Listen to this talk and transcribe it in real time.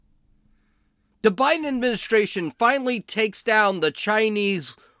The Biden administration finally takes down the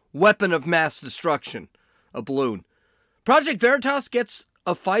Chinese weapon of mass destruction, a balloon. Project Veritas gets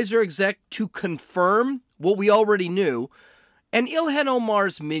a Pfizer exec to confirm what we already knew, and Ilhan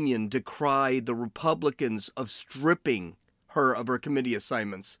Omar's minion decry the Republicans of stripping her of her committee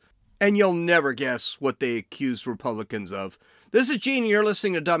assignments. And you'll never guess what they accused Republicans of. This is Gene, and you're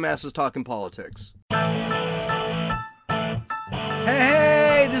listening to Dumbasses Talking Politics.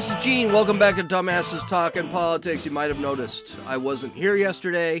 Hey, this is Gene. Welcome back to Dumbasses Talking Politics. You might have noticed I wasn't here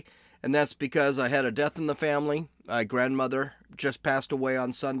yesterday, and that's because I had a death in the family. My grandmother just passed away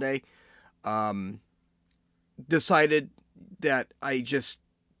on Sunday. Decided that I just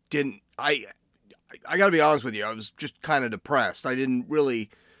didn't... I gotta be honest with you, I was just kind of depressed. I didn't really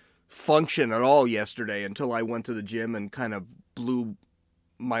function at all yesterday until I went to the gym and kind of blew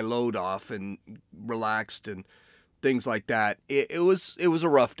my load off and relaxed and things like that. It was a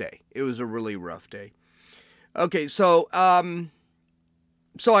rough day. It was a really rough day. Okay, so I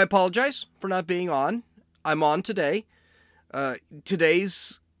apologize for not being on. I'm on today.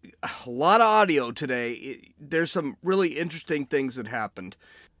 Today's a lot of audio today. There's some really interesting things that happened.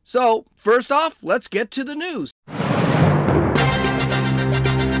 So, first off, let's get to the news.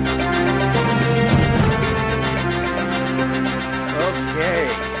 Okay,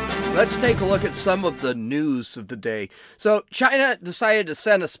 let's take a look at some of the news of the day. So, China decided to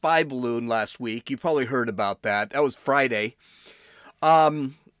send a spy balloon last week. You probably heard about that. That was Friday.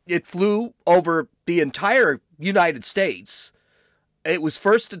 It flew over the entire United States. It was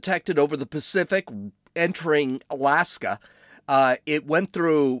first detected over the Pacific, entering Alaska. It went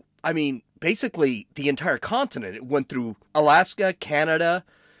through, basically the entire continent. It went through Alaska, Canada,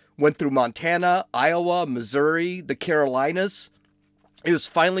 went through Montana, Iowa, Missouri, the Carolinas. It was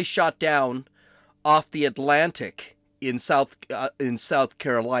finally shot down off the Atlantic in South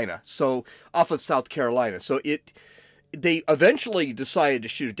Carolina. So off of South Carolina. So they eventually decided to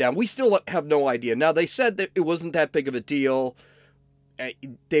shoot it down. We still have no idea. Now, they said that it wasn't that big of a deal.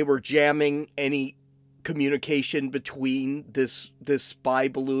 They were jamming any communication between this spy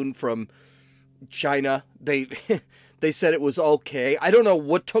balloon from China. They said it was okay. I don't know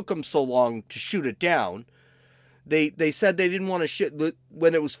what took them so long to shoot it down. They said they didn't want to shoot.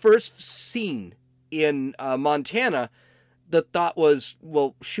 When it was first seen in Montana, the thought was,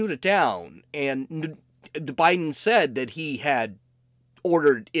 well, shoot it down. And Biden said that he had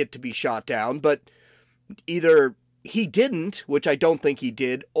ordered it to be shot down, but either he didn't, which I don't think he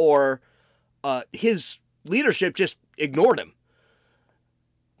did, or his leadership just ignored him.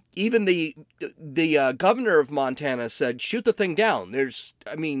 Even the governor of Montana said, shoot the thing down. There's,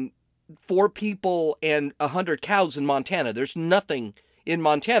 4 people and 100 cows in Montana. There's nothing in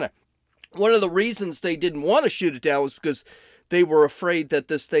Montana. One of the reasons they didn't want to shoot it down was because they were afraid that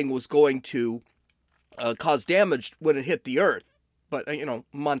this thing was going to cause damage when it hit the earth. But,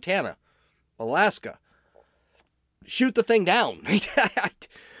 Montana, Alaska, shoot the thing down.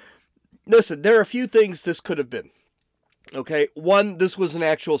 Listen, there are a few things this could have been. Okay, one, this was an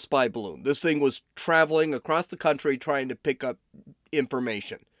actual spy balloon. This thing was traveling across the country trying to pick up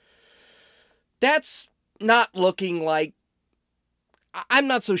information. That's not looking like... I'm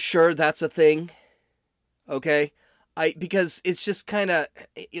not so sure that's a thing. Okay? Because it's just kind of...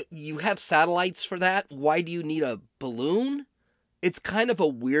 You have satellites for that. Why do you need a balloon? It's kind of a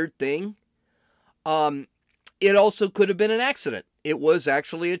weird thing. It also could have been an accident. It was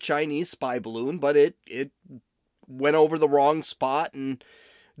actually a Chinese spy balloon, but it went over the wrong spot, and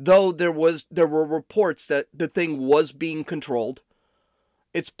though there were reports that the thing was being controlled,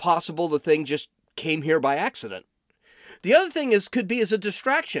 it's possible the thing just came here by accident. The other thing could be as a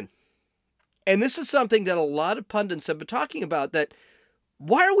distraction. And this is something that a lot of pundits have been talking about, that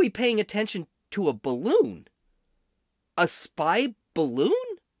why are we paying attention to a balloon? A spy balloon?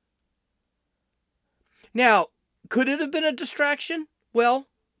 Now, could it have been a distraction? Well,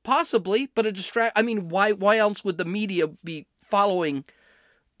 possibly, but why else would the media be following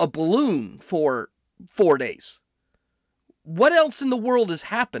a balloon for 4 days? What else in the world is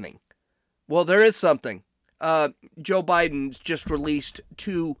happening? Well, there is something. Joe Biden just released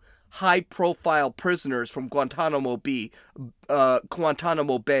 2 high-profile prisoners from Guantanamo Bay,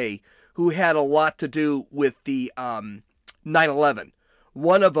 who had a lot to do with the 9/11.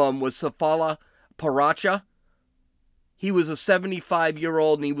 One of them was Safala Paracha. He was a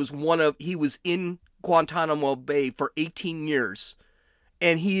 75-year-old, and he was in Guantanamo Bay for 18 years,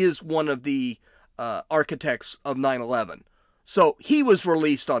 and he is one of the architects of 9/11. So he was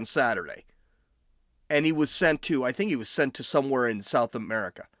released on Saturday, and he was sent to somewhere in South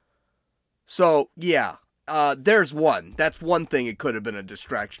America. So, yeah, there's one. That's one thing it could have been a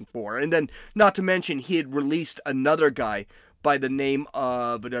distraction for. And then, not to mention, he had released another guy by the name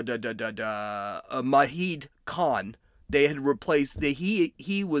of Mahid Khan. They had replaced,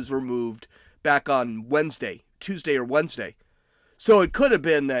 he was removed back on Tuesday or Wednesday. So it could have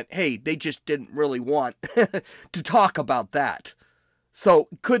been that, hey, they just didn't really want to talk about that. So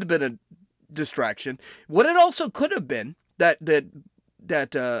it could have been a distraction. What it also could have been, that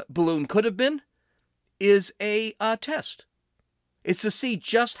balloon could have been, is a test. It's to see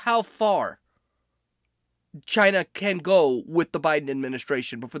just how far China can go with the Biden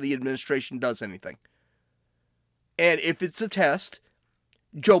administration before the administration does anything. And if it's a test,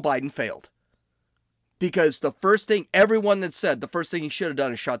 Joe Biden failed. Because the first thing, everyone that said the first thing he should have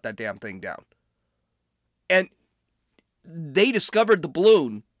done is shot that damn thing down. And they discovered the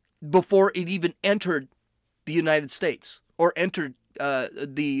balloon before it even entered the United States or entered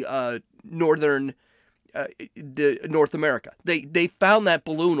the North America. They found that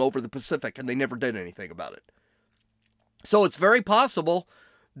balloon over the Pacific and they never did anything about it. So it's very possible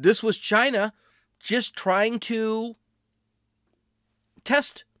this was China just trying to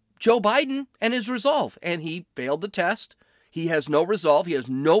test Joe Biden and his resolve. And he failed the test. He has no resolve. He has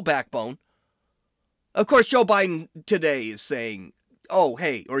no backbone. Of course, Joe Biden today is saying, oh,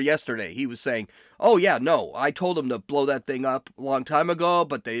 hey, or yesterday, he was saying, oh, yeah, no, I told them to blow that thing up a long time ago,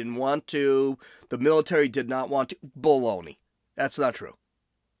 but they didn't want to. The military did not want to. Baloney. That's not true.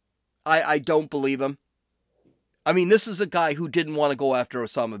 I don't believe him. I mean, this is a guy who didn't want to go after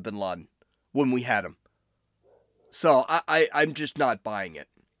Osama bin Laden when we had him. So I'm just not buying it.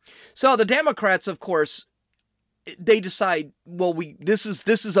 So the Democrats, of course, they decide, well, this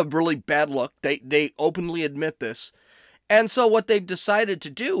is a really bad look. They openly admit this. And so what they've decided to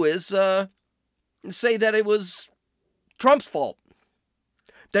do is say that it was Trump's fault.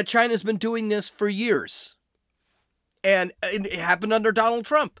 That China's been doing this for years. And it happened under Donald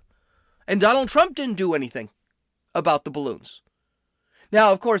Trump. And Donald Trump didn't do anything about the balloons.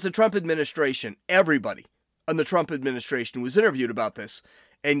 Now, of course, the Trump administration, everybody on the Trump administration was interviewed about this.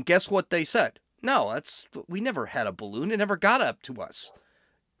 And guess what they said? No, we never had a balloon. It never got up to us.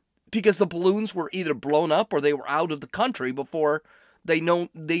 Because the balloons were either blown up or they were out of the country before they knew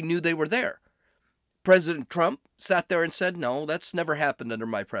they were there. President Trump sat there and said, no, that's never happened under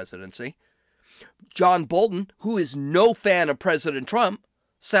my presidency. John Bolton, who is no fan of President Trump,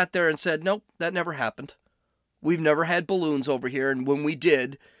 sat there and said, nope, that never happened. We've never had balloons over here, and when we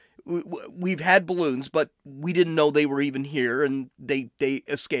did, we've had balloons, but we didn't know they were even here, and they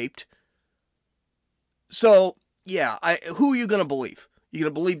escaped. So, yeah, who are you going to believe? You're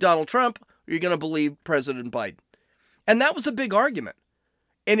going to believe Donald Trump, or you're going to believe President Biden? And that was the big argument.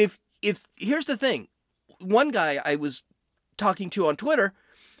 And if here's the thing. One guy I was talking to on Twitter,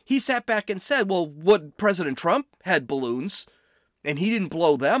 he sat back and said, well, what, President Trump had balloons, and he didn't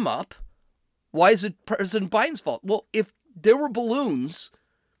blow them up. Why is it President Biden's fault? Well, if there were balloons,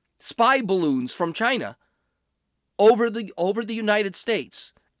 spy balloons from China over the United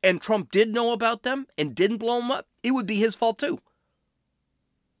States, and Trump did know about them and didn't blow them up, it would be his fault too.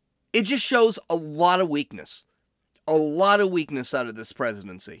 It just shows a lot of weakness. A lot of weakness out of this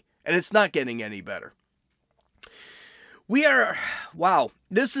presidency. And it's not getting any better.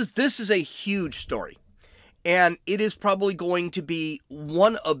 This is a huge story. And it is probably going to be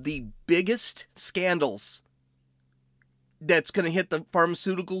one of the biggest scandals that's going to hit the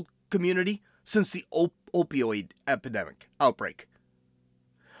pharmaceutical community since the opioid epidemic outbreak.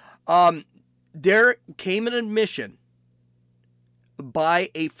 There came an admission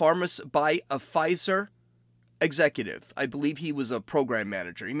by a Pfizer executive. I believe he was a program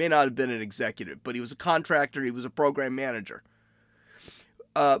manager. He may not have been an executive, but he was a contractor. He was a program manager.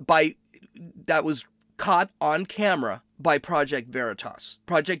 That was caught on camera by Project Veritas.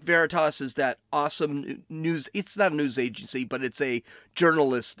 Project Veritas is that awesome news. It's not a news agency, but it's a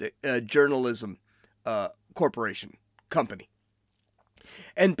journalism corporation company.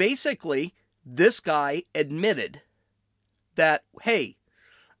 And basically, this guy admitted that, hey,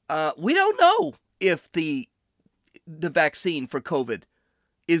 we don't know if the vaccine for COVID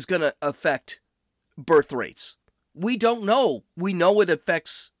is going to affect birth rates. We don't know. We know it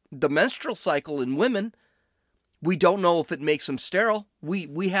affects the menstrual cycle in women. We don't know if it makes them sterile.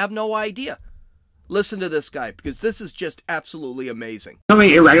 We have no idea. Listen to this guy, because this is just absolutely amazing. Something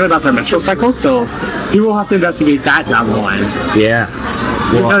irregular about their menstrual cycle, so people will have to investigate that down the line. Yeah.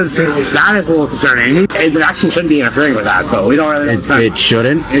 Well, because that is a little concerning. The vaccine shouldn't be interfering with that, so we don't really know. It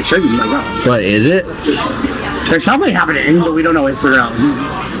shouldn't? It shouldn't, like that. But is it? There's something happening, but we don't know what to figure out.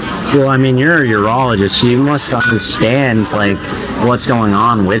 Well, I mean, you're a urologist, so you must understand, like, what's going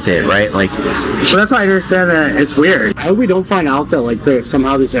on with it, right? Like, so that's why I understand that it's weird. I hope we don't find out that, like, there's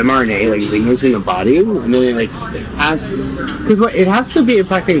somehow this mRNA, like, lingers in the body, and then, like, because it has to be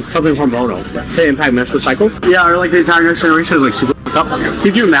impacting something hormonal to impact menstrual cycles. Yeah, or, like, the entire next generation is, like, super fucked up.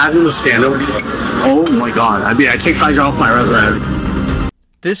 Could you imagine the scandal? Oh, my God. I mean, I take Pfizer off my resume.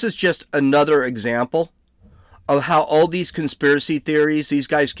 This is just another example of how all these conspiracy theories these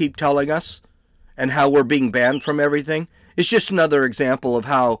guys keep telling us and how we're being banned from everything. It's just another example of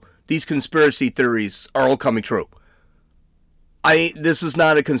how these conspiracy theories are all coming true. This is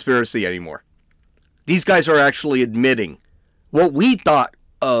not a conspiracy anymore. These guys are actually admitting what we thought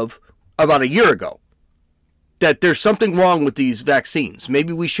of about a year ago, that there's something wrong with these vaccines.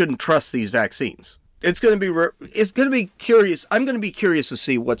 Maybe we shouldn't trust these vaccines. It's going to be curious. I'm going to be curious to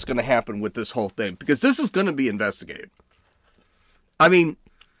see what's going to happen with this whole thing, because this is going to be investigated. I mean,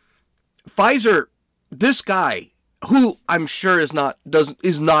 Pfizer, this guy, who I'm sure is not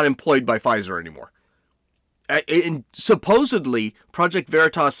employed by Pfizer anymore. And supposedly, Project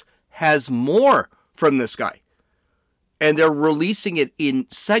Veritas has more from this guy, and they're releasing it in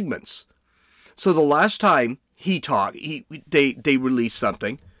segments. So the last time he talked, they released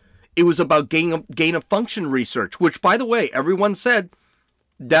something. It was about gain of function research, which, by the way, everyone said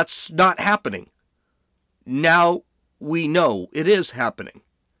that's not happening. Now we know it is happening.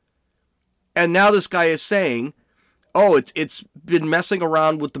 And now this guy is saying, oh, it's been messing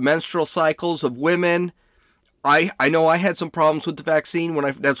around with the menstrual cycles of women. I know I had some problems with the vaccine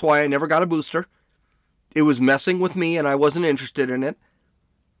that's why I never got a booster. It was messing with me and I wasn't interested in it.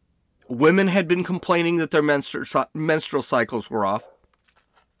 Women had been complaining that their menstrual cycles were off.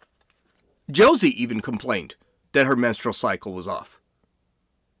 Josie even complained that her menstrual cycle was off.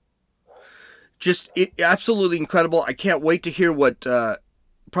 Absolutely incredible. I can't wait to hear what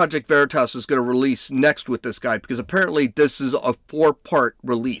Project Veritas is going to release next with this guy, because apparently this is a 4-part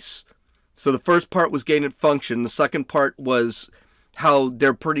release. So the first part was gain of function. The second part was how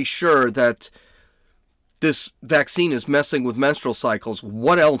they're pretty sure that this vaccine is messing with menstrual cycles.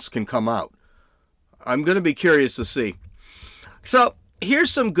 What else can come out? I'm going to be curious to see. So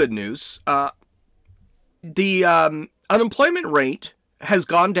here's some good news. The unemployment rate has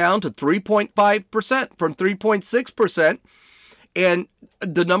gone down to 3.5% from 3.6%, and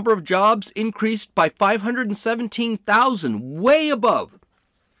the number of jobs increased by 517,000, way above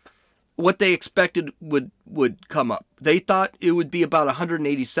what they expected would come up. They thought it would be about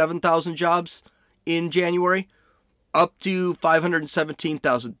 187,000 jobs in January, up to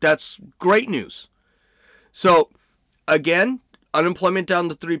 517,000. That's great news. So, again, unemployment down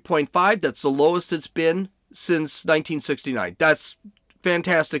to 3.5. That's the lowest it's been since 1969. That's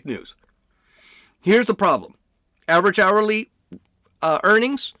fantastic news. Here's the problem. Average hourly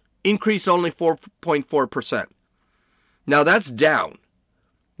earnings increased only 4.4%. Now, that's down.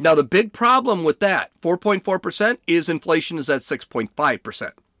 Now, the big problem with that, 4.4%, is inflation is at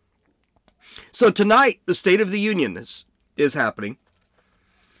 6.5%. So tonight, the State of the Union is happening.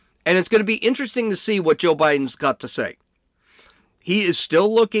 And it's going to be interesting to see what Joe Biden's got to say. He's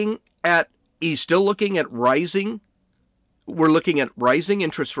still looking at rising. We're looking at rising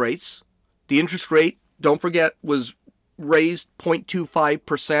interest rates. The interest rate, don't forget, was raised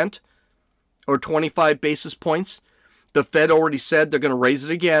 0.25% or 25 basis points. The Fed already said they're going to raise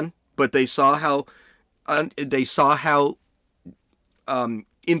it again, but they saw how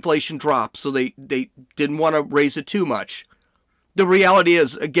inflation dropped, so they didn't want to raise it too much. The reality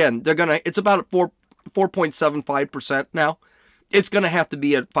is, again, it's about 4.75% now. It's going to have to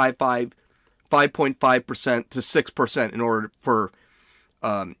be at 5.5% to 6% in order for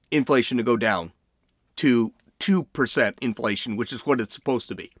inflation to go down to 2% inflation, which is what it's supposed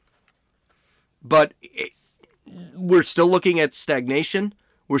to be. But we're still looking at stagnation.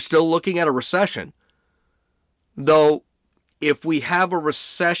 We're still looking at a recession. Though, if we have a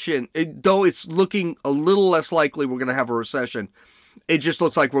recession, though it's looking a little less likely we're going to have a recession, it just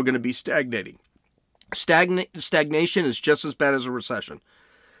looks like we're going to be stagnating. Stagnation is just as bad as a recession,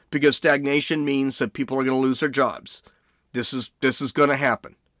 because stagnation means that people are going to lose their jobs. This is going to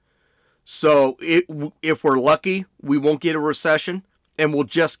happen. So if we're lucky, we won't get a recession, and we'll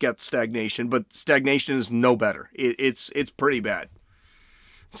just get stagnation. But stagnation is no better. It's pretty bad.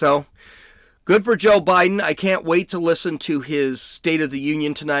 So, good for Joe Biden. I can't wait to listen to his State of the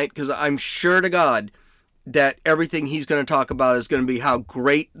Union tonight, because I'm sure to God that everything he's going to talk about is going to be how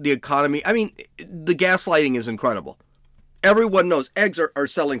great the economy. I mean, the gaslighting is incredible. Everyone knows eggs are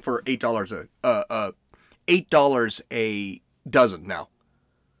selling for $8 a dozen now.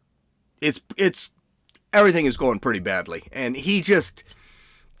 It's everything is going pretty badly, and he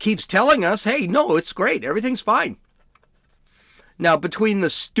keeps telling us, hey, no, it's great. Everything's fine. Now, between the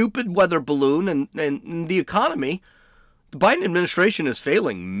stupid weather balloon and the economy, the Biden administration is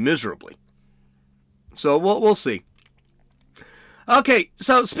failing miserably. So we'll see. Okay,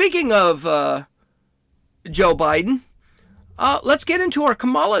 so speaking of Joe Biden, let's get into our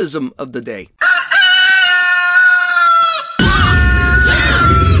Kamalaism of the day.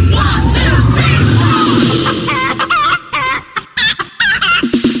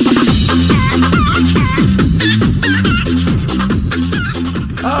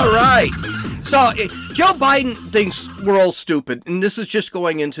 All right. So Joe Biden thinks we're all stupid, and this is just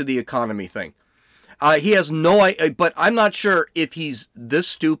going into the economy thing. He has no idea, but I'm not sure if he's this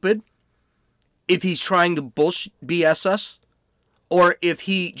stupid, if he's trying to BS us, or if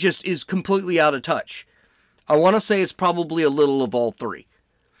he just is completely out of touch. I want to say it's probably a little of all three.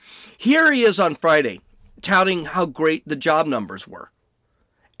 Here he is on Friday, touting how great the job numbers were.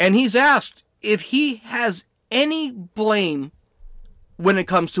 And he's asked if he has any blame when it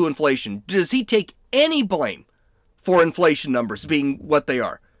comes to inflation. Does he take any blame for inflation numbers being what they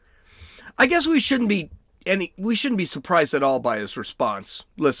are? I guess we shouldn't be surprised at all by his response.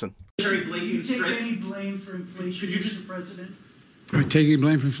 Listen. Do you take any blame for inflation, Mr. President? Do I take any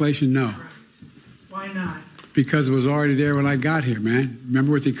blame for inflation? No. Why not? Because it was already there when I got here, man.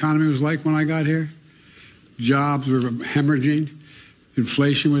 Remember what the economy was like when I got here? Jobs were hemorrhaging.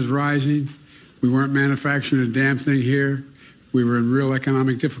 Inflation was rising. We weren't manufacturing a damn thing here. We were in real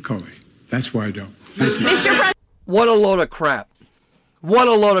economic difficulty. That's why I don't. Thank you. What a load of crap. What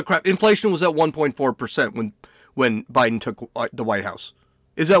a load of crap. Inflation was at 1.4% when Biden took the White House.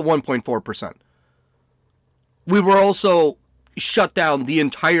 Is at 1.4%. We were also shut down the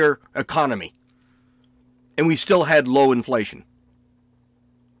entire economy. And we still had low inflation.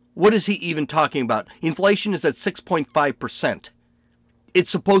 What is he even talking about? Inflation is at 6.5%.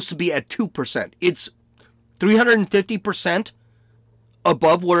 It's supposed to be at 2%. It's 350%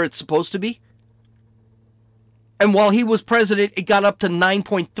 above where it's supposed to be. And while he was president, it got up to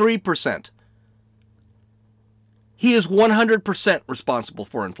 9.3%. He is 100% responsible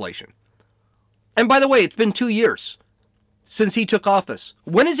for inflation. And by the way, it's been 2 years since he took office.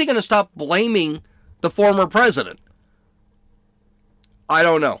 When is he going to stop blaming the former president? I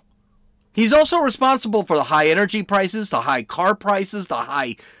don't know. He's also responsible for the high energy prices, the high car prices, the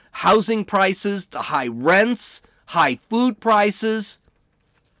high housing prices, the high rents, high food prices.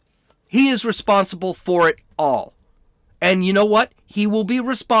 He is responsible for it all. And you know what? He will be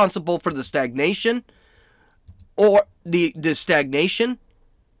responsible for the stagnation or the stagnation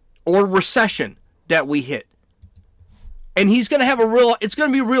or recession that we hit. And he's going to have it's going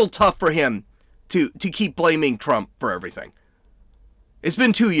to be real tough for him to keep blaming Trump for everything. It's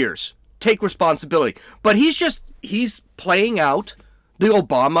been 2 years. Take responsibility. But he's playing out the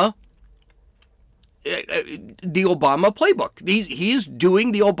Obama playbook. He is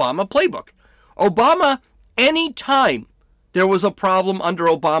doing the Obama playbook. Obama, any time there was a problem under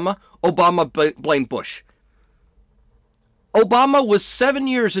Obama blamed Bush. Obama was 7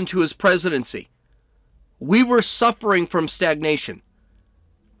 years into his presidency. We were suffering from stagnation.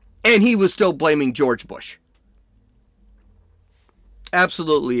 And he was still blaming George Bush.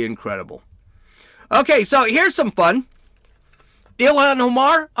 Absolutely incredible. Okay, so here's some fun. Ilhan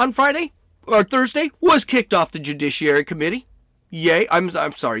Omar on Friday or Thursday was kicked off the Judiciary Committee. Yay.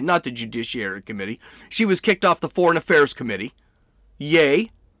 I'm sorry, not the Judiciary Committee. She was kicked off the Foreign Affairs Committee.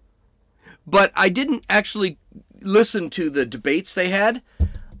 Yay. But I didn't actually listen to the debates they had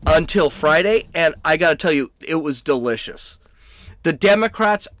until Friday, and I got to tell you, it was delicious. The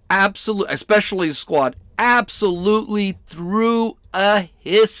Democrats especially the squad, absolutely threw a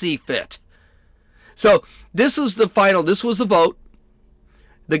hissy fit. So this was the vote.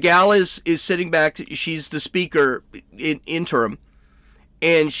 The gal is sitting back. She's the speaker in interim.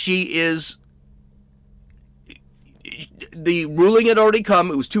 And the ruling had already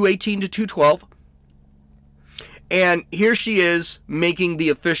come. It was 218 to 212. And here she is making the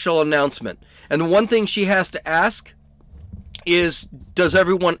official announcement. And the one thing she has to ask is, does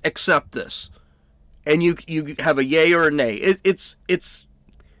everyone accept this? And you have a yay or a nay. It's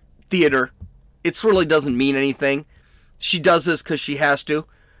theater. It really doesn't mean anything. She does this because she has to.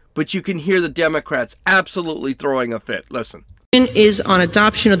 But you can hear the Democrats absolutely throwing a fit. Listen. Is on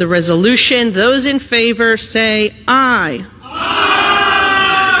adoption of the resolution. Those in favor say aye.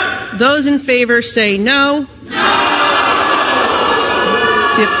 Aye. Those in favor say no. No.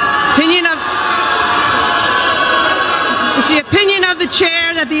 It's the opinion of the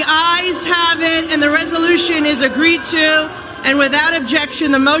chair that the ayes have it and the resolution is agreed to. And without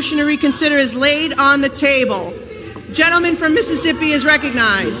objection, the motion to reconsider is laid on the table. Gentleman from Mississippi is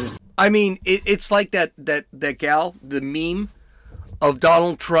recognized. I mean, it's like that gal, the meme of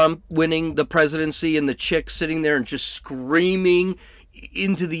Donald Trump winning the presidency and the chick sitting there and just screaming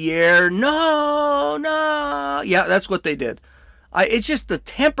into the air, no, no. Yeah, that's what they did. It's just the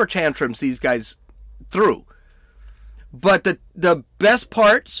temper tantrums these guys threw. But the best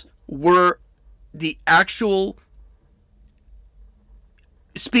parts were the actual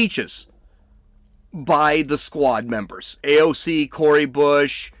speeches by the squad members. AOC, Cori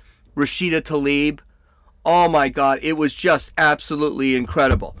Bush, Rashida Tlaib. Oh my God, it was just absolutely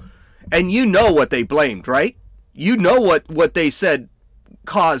incredible. And you know what they blamed, right? You know what they said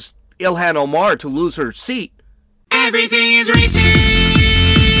caused Ilhan Omar to lose her seat. Everything is racist.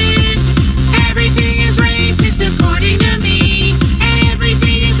 Everything is racist according to me.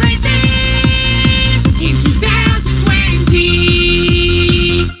 Everything is racist in 2020.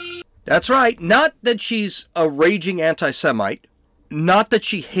 That's right. Not that she's a raging anti-Semite. Not that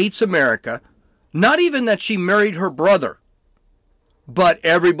she hates America. Not even that she married her brother. But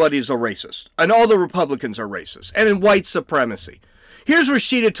everybody's a racist. And all the Republicans are racist. And in white supremacy. Here's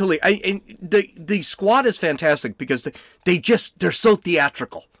Rashida Tlaib. The squad is fantastic because they're so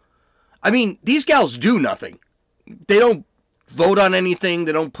theatrical. I mean, these gals do nothing. They don't vote on anything.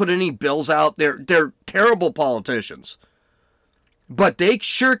 They don't put any bills out. They're terrible politicians. But they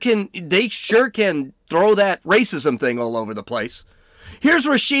sure can throw that racism thing all over the place. Here's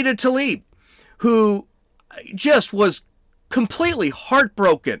Rashida Tlaib, who just was completely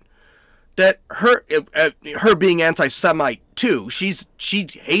heartbroken that her being anti-Semite too. She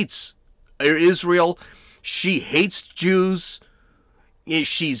hates Israel. She hates Jews.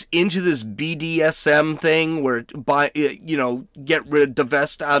 She's into this BDSM thing where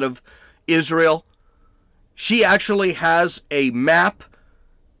divest out of Israel. She actually has a map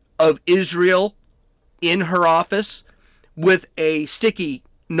of Israel in her office with a sticky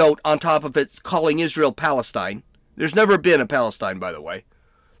note on top of it calling Israel Palestine. There's never been a Palestine, by the way.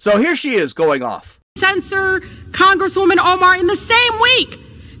 So here she is going off. Censor Congresswoman Omar in the same week.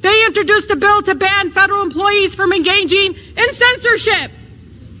 They introduced a bill to ban federal employees from engaging in censorship.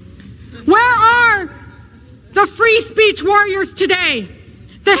 Where are the free speech warriors today?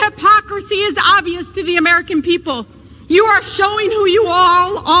 The hypocrisy is obvious to the American people. You are showing who you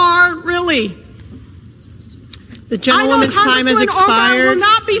all are, really. The gentlewoman's time has expired. Omar will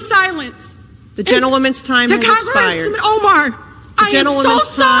not be silenced. The gentlewoman's time has expired. Congresswoman Omar, the gentlewoman's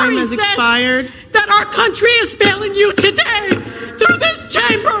time has expired. That our country is failing you today through this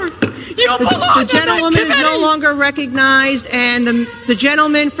chamber. The gentlewoman is no longer recognized, and the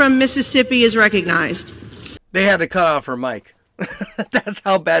gentleman from Mississippi is recognized. They had to cut off her mic. That's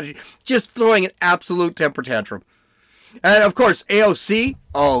how bad just throwing an absolute temper tantrum. And of course, AOC,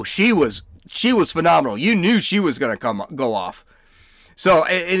 she was phenomenal. You knew she was going to go off. So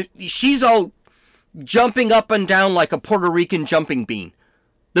she's all jumping up and down like a Puerto Rican jumping bean.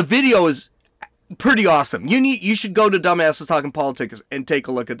 The video is pretty awesome. You should go to Dumbasses Talking Politics and take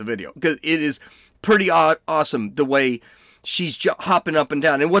a look at the video because it is pretty awesome the way she's hopping up and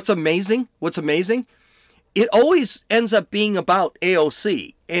down. And what's amazing, it always ends up being about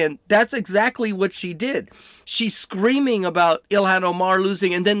AOC, and that's exactly what she did. She's screaming about Ilhan Omar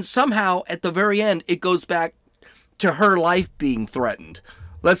losing, and then somehow at the very end it goes back to her life being threatened.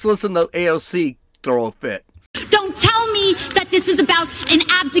 Let's listen to AOC throw a fit. Don't tell me that this is about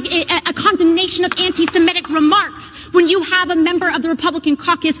a condemnation of anti-Semitic remarks when you have a member of the Republican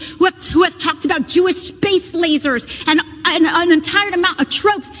caucus who has talked about Jewish space lasers and an entire amount of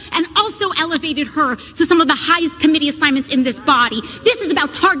tropes and also elevated her to some of the highest committee assignments in this body. This is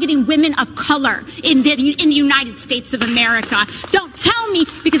about targeting women of color in the United States of America. Don't tell me,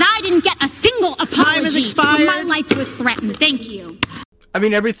 because I didn't get a single apology when my life was threatened. Thank you. I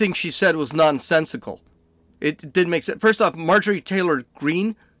mean, everything she said was nonsensical. It didn't make sense. First off, Marjorie Taylor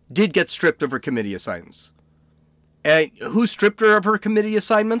Greene did get stripped of her committee assignments. And who stripped her of her committee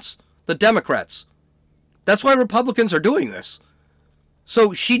assignments? The Democrats. That's why Republicans are doing this.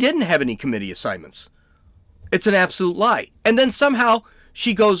 So she didn't have any committee assignments. It's an absolute lie. And then somehow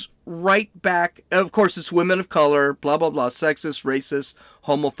she goes right back. Of course, it's women of color, blah, blah, blah, sexist, racist,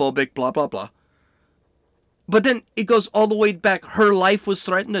 homophobic, blah, blah, blah. But then it goes all the way back. Her life was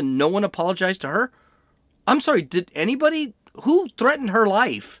threatened and no one apologized to her. I'm sorry, who threatened her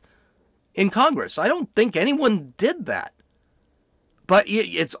life in Congress? I don't think anyone did that. But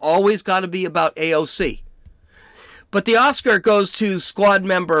it's always got to be about AOC. But the Oscar goes to squad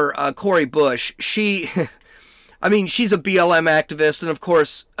member Cori Bush. She's a BLM activist, and of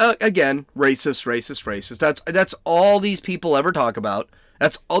course, again, racist. That's all these people ever talk about.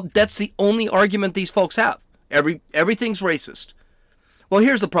 That's the only argument these folks have. Everything's racist. Well,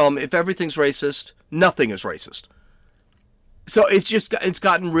 here's the problem. If everything's racist, nothing is racist. So it's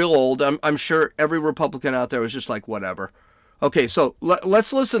gotten real old. I'm sure every Republican out there was just like, whatever. Okay, so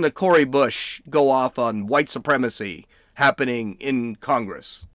let's listen to Cori Bush go off on white supremacy happening in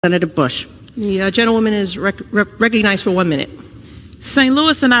Congress. Senator Bush. The gentlewoman is recognized for 1 minute. St.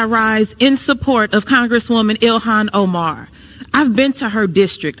 Louis and I rise in support of Congresswoman Ilhan Omar. I've been to her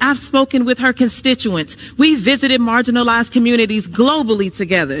district. I've spoken with her constituents. We visited marginalized communities globally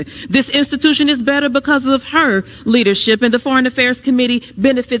together. This institution is better because of her leadership, and the Foreign Affairs Committee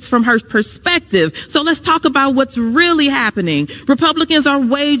benefits from her perspective. So let's talk about what's really happening. Republicans are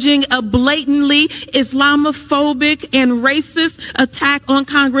waging a blatantly Islamophobic and racist attack on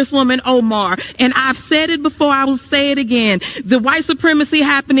Congresswoman Omar. And I've said it before, I will say it again. The white supremacy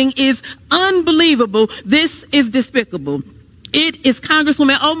happening is unbelievable. This is despicable. It is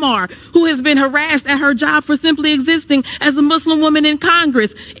Congresswoman Omar who has been harassed at her job for simply existing as a Muslim woman in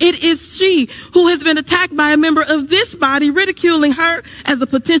Congress. It is she who has been attacked by a member of this body, ridiculing her as a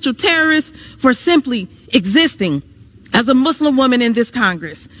potential terrorist for simply existing as a Muslim woman in this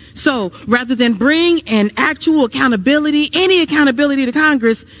Congress. So rather than bring an actual accountability, any accountability to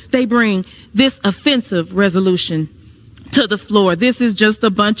Congress, they bring this offensive resolution to the floor. This is just a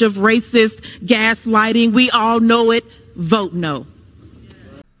bunch of racist gaslighting. We all know it. Vote no.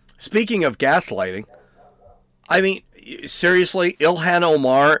 Speaking of gaslighting, I mean, seriously, Ilhan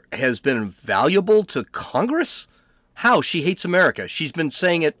Omar has been valuable to Congress? How? She hates America. She's been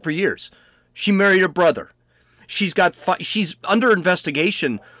saying it for years. She married her brother. She's under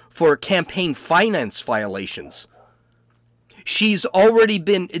investigation for campaign finance violations. She's already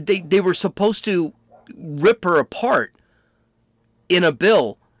been, they were supposed to rip her apart in a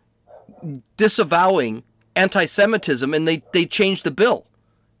bill disavowing anti-Semitism, and they changed the bill.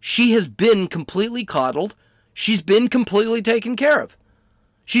 She has been completely coddled. She's been completely taken care of.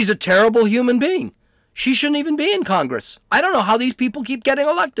 She's a terrible human being. She shouldn't even be in Congress. I don't know how these people keep getting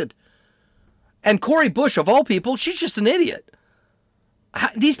elected. And Cori Bush, of all people, she's just an idiot.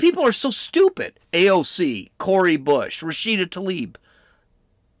 These people are so stupid. AOC, Cori Bush, Rashida Tlaib.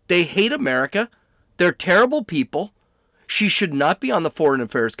 They hate America. They're terrible people. She should not be on the Foreign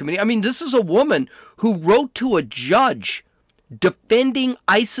Affairs Committee. I mean, this is a woman who wrote to a judge defending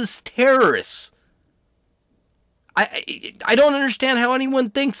ISIS terrorists. I don't understand how anyone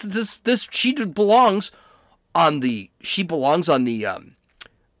thinks that she belongs on the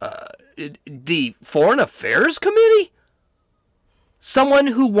Foreign Affairs Committee. Someone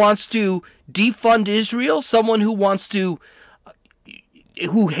who wants to defund Israel, someone who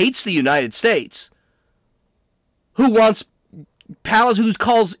hates the United States. Who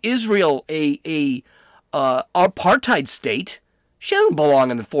calls Israel a apartheid state? She doesn't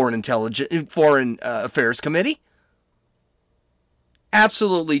belong in the Foreign Affairs Committee.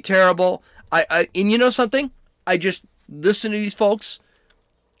 Absolutely terrible. And you know something? I just listen to these folks,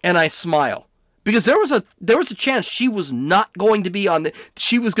 and I smile because there was a chance she was not going to be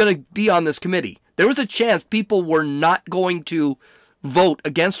she was going to be on this committee. There was a chance people were not going to vote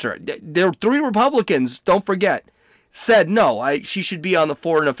against her. There were 3 Republicans. Don't forget. Said no, she should be on the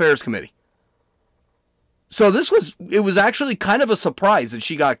Foreign Affairs Committee. So it was actually kind of a surprise that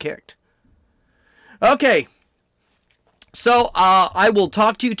she got kicked. Okay, so I will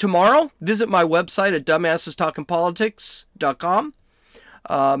talk to you tomorrow. Visit my website at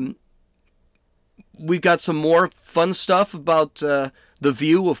dumbassestalkingpolitics.com. We've got some more fun stuff about The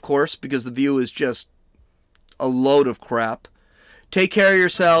View, of course, because The View is just a load of crap. Take care of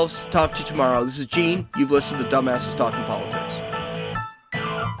yourselves. Talk to you tomorrow. This is Gene. You've listened to Dumbasses Talking Politics.